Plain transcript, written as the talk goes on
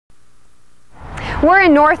We're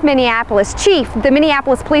in North Minneapolis. Chief, the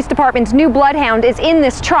Minneapolis Police Department's new bloodhound, is in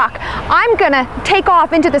this truck. I'm gonna take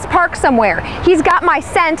off into this park somewhere. He's got my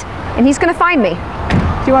scent, and he's gonna find me.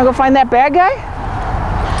 Do you wanna go find that bad guy?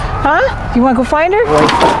 Huh? Do you wanna go find her?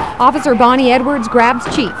 Officer Bonnie Edwards grabs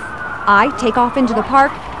Chief. I take off into the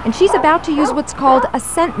park, and she's about to use what's called a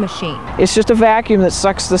scent machine. It's just a vacuum that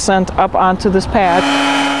sucks the scent up onto this pad.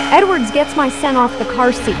 Edwards gets my scent off the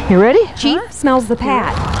car seat. You ready? Chief smells the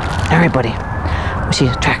pad. All right, buddy. Let's see,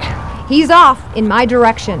 track. He's off in my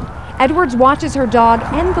direction. Edwards watches her dog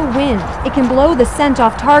and the wind. It can blow the scent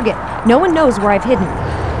off target. No one knows where I've hidden.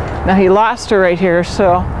 Now he lost her right here,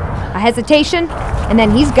 so. A hesitation, and then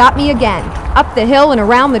he's got me again. Up the hill and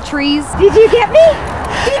around the trees. Did you get me?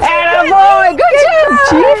 Attaboy! Good job,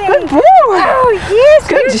 Chief! Good boy! Oh, yes!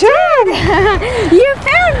 Good job! You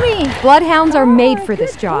found me! Bloodhounds are made for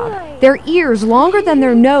this job. Their ears, longer than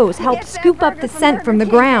their nose, help scoop up the scent from the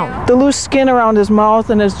ground. The loose skin around his mouth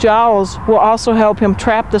and his jowls will also help him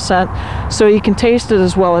trap the scent so he can taste it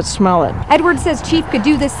as well as smell it. Edwards says Chief could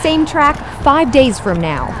do this same track 5 days from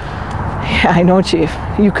now. Yeah, I know, Chief.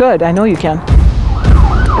 You could. I know you can.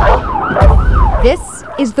 This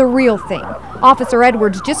is the real thing. Officer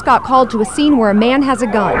Edwards just got called to a scene where a man has a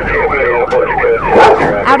gun.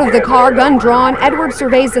 Out of the car, gun drawn, Edwards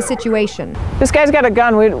surveys the situation. This guy's got a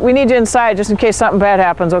gun. We need you inside just in case something bad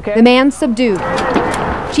happens, okay? The man's subdued.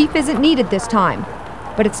 Chief isn't needed this time,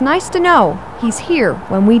 but it's nice to know he's here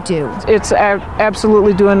when we do. It's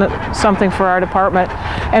absolutely doing something for our department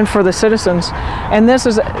and for the citizens, and this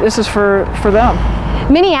is for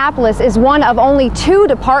them. Minneapolis is one of only 2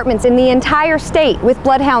 departments in the entire state with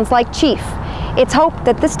bloodhounds like Chief. It's hoped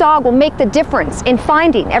that this dog will make the difference in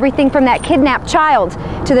finding everything from that kidnapped child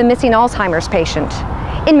to the missing Alzheimer's patient.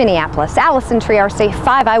 In Minneapolis, Allison Triarsi,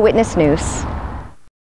 5 Eyewitness News.